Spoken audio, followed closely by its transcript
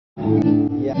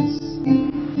Yes.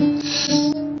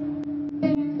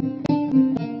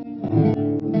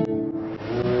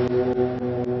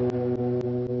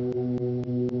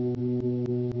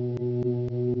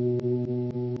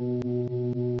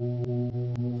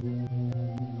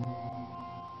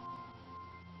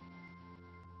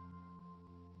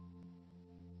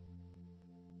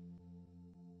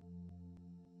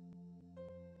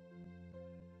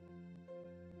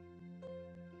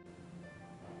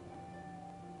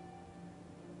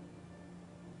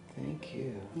 Thank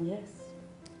you. Yes.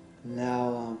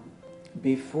 Now,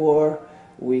 before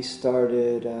we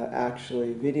started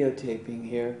actually videotaping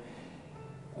here,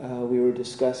 we were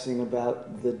discussing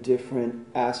about the different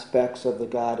aspects of the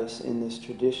goddess in this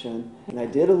tradition, and I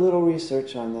did a little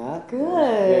research on that. Good. It was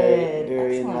very,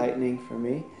 very Excellent. enlightening for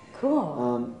me.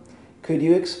 Cool. Could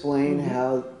you explain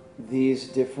how these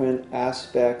different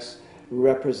aspects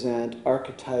represent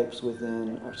archetypes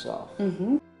within ourselves?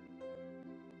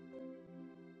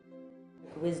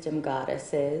 Wisdom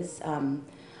goddesses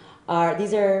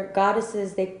these are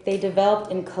goddesses. They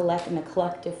developed in a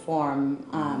collective form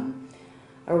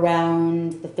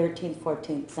around the 13th,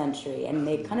 14th century, and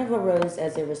they kind of arose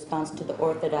as a response to the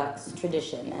Orthodox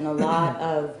tradition and a lot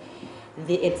of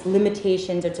its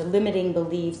limitations, its limiting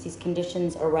beliefs, these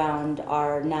conditions around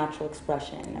our natural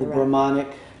expression. The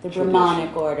Brahmanic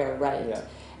order, right? Yeah.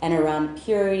 And around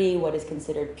purity, what is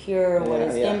considered pure, what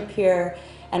is impure,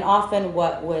 and often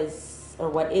what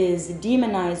is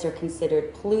demonized or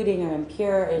considered polluting or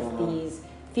impure is these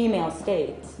female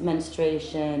states: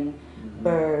 menstruation,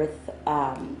 birth,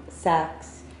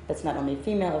 sex. That's not only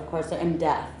female, of course, and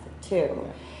death too.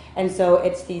 Yeah. And so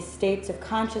it's these states of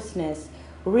consciousness,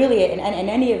 really, in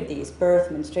any of these,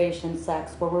 birth, menstruation,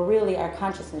 sex, where our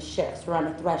consciousness shifts. We're on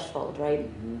a threshold, right?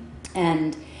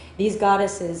 And these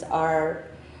goddesses are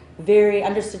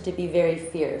understood to be very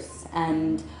fierce,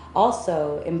 and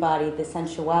also embody the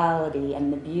sensuality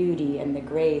and the beauty and the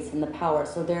grace and the power.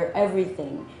 So they're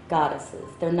everything goddesses.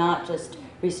 They're not just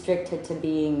restricted to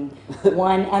being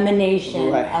one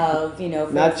emanation of, for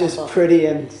not example, just pretty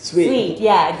and sweet. Sweet,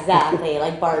 yeah, exactly,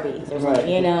 like Barbies or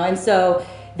something, And so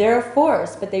they're a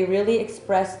force, but they really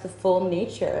express the full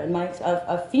nature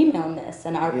of femaleness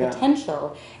and our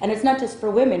potential. And it's not just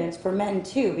for women, it's for men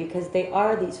too, because they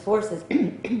are these forces,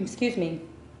 excuse me,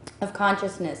 of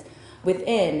consciousness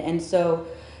within. And so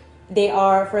they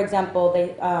are, for example,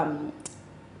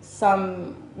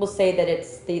 some will say that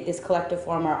it's this collective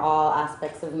form are all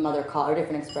aspects of the mother call, or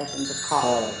different expressions of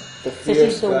call. The So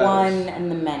she's the one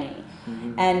and the many.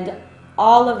 And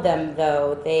all of them,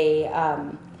 though,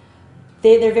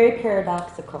 they're very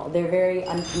paradoxical. They're very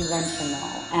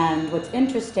unconventional. And what's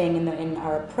interesting in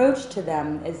our approach to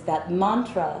them is that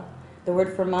mantra, the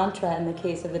word for mantra in the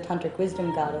case of the Tantric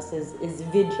wisdom goddesses, is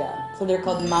Vidya. So they're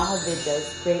called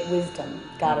Mahavidyas, great wisdom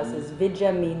goddesses.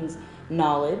 Vidya means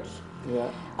knowledge.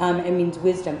 It means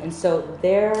wisdom. And so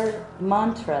their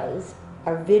mantras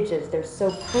are Vidyas. They're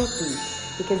so potent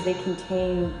because they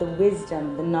contain the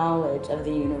wisdom, the knowledge of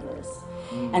the universe.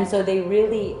 And so they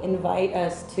really invite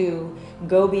us to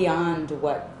go beyond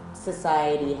what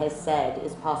society has said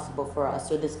is possible for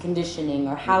us, or this conditioning,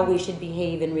 or how we should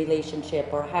behave in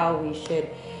relationship, or how we should,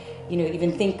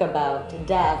 even think about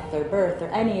death or birth or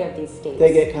any of these states.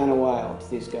 They get kind of wild,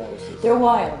 these goddesses. They're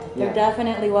wild. They're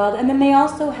definitely wild. And then they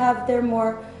also have their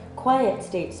more quiet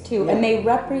states too. And they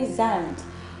represent,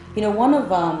 one of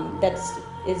them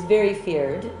is very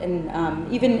feared,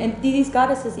 and these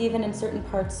goddesses, even in certain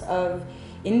parts of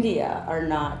India,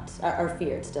 are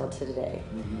feared still today,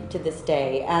 to this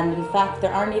day. And in fact,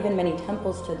 there aren't even many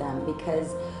temples to them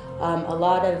because a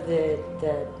lot of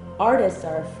the artists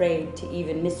are afraid to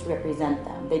even misrepresent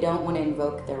them. They don't want to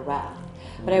invoke their wrath.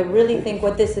 But I really think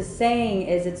what this is saying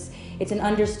is it's an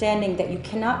understanding that you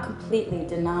cannot completely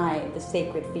deny the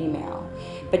sacred female.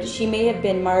 But she may have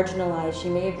been marginalized, she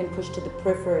may have been pushed to the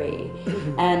periphery,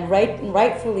 and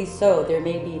rightfully so, there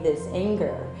may be this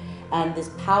anger and this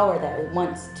power that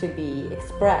wants to be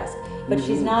expressed. But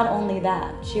she's not only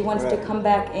that. She wants to come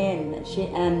back in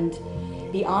and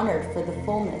be honored for the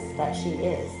fullness that she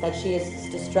is. That she is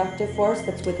this destructive force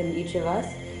that's within each of us,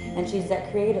 and she's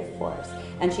that creative force.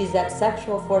 And she's that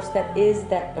sexual force that is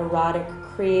that erotic,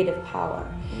 creative power.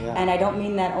 And I don't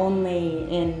mean that only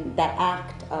in that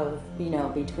act of,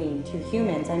 between two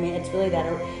humans. I mean, it's really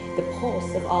the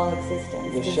pulse of all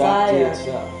existence. The desire, Shakti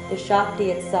itself. The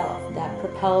Shakti itself that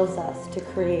propels us to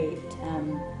create,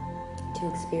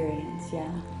 to experience,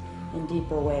 in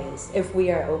deeper ways, if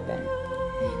we are open.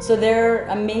 So they're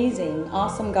amazing,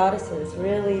 awesome goddesses,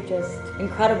 really just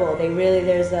incredible.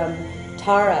 There's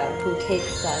Tara, who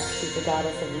takes us, she's the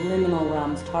goddess of liminal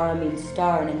realms. Tara means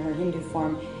star, and in her Hindu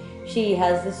form, she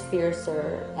has this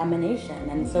fiercer emanation.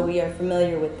 And so we are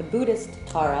familiar with the Buddhist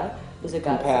Tara, who's a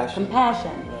goddess of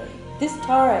compassion. Right. This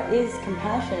Tara is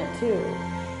compassionate too.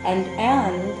 And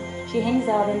she hangs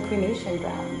out in cremation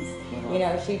grounds. You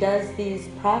know, she does these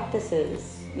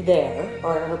practices there,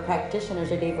 or her practitioners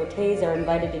or devotees are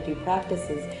invited to do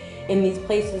practices in these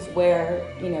places where,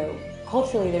 you know,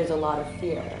 culturally there's a lot of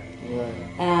fear. Right.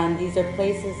 And these are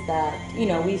places that, you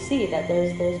know, we see that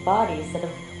there's bodies that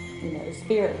have, you know, the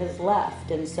spirit has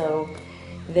left. And so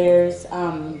there's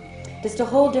just a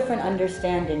whole different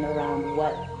understanding around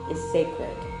what is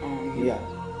sacred. And yeah.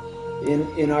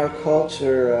 In our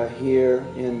culture here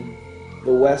in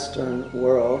the Western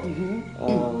world,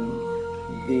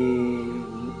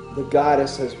 the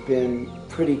goddess has been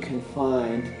pretty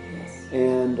confined, yes.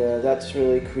 and that's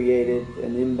really created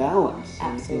an imbalance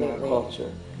in our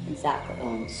culture.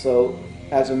 Exactly. So,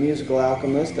 as a musical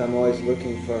alchemist, I'm always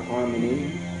looking for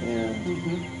harmony,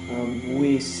 and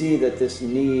we see that this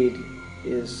need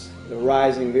is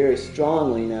rising very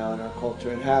strongly now in our culture,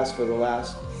 and has for the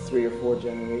last 3 or 4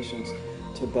 generations,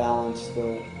 to balance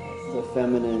the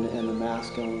feminine and the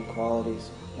masculine qualities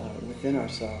within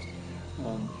ourselves.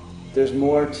 There's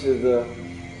more to the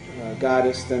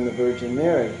goddess than the Virgin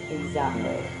Mary. Exactly.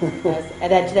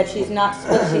 that she's not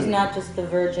just the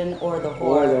Virgin or the whore.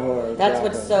 Or the whore. That's exactly.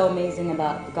 what's so amazing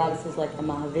about the goddesses like the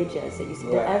Mahavidyas, that you see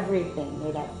they're everything.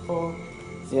 They're that full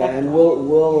spectrum. Yeah, and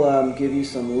we'll give you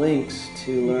some links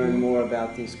to learn more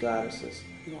about these goddesses.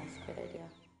 Yes, good idea.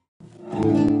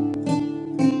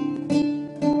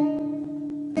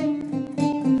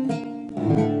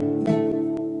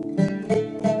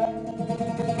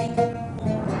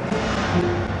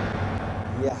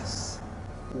 Yes.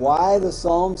 Why the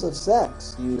Psalms of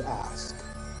Sex, you ask?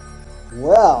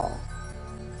 Well,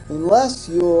 unless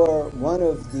you're one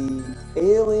of the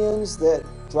aliens that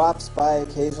drops by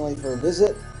occasionally for a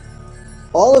visit,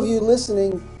 all of you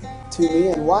listening to me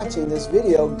and watching this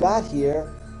video got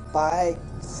here by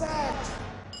sex.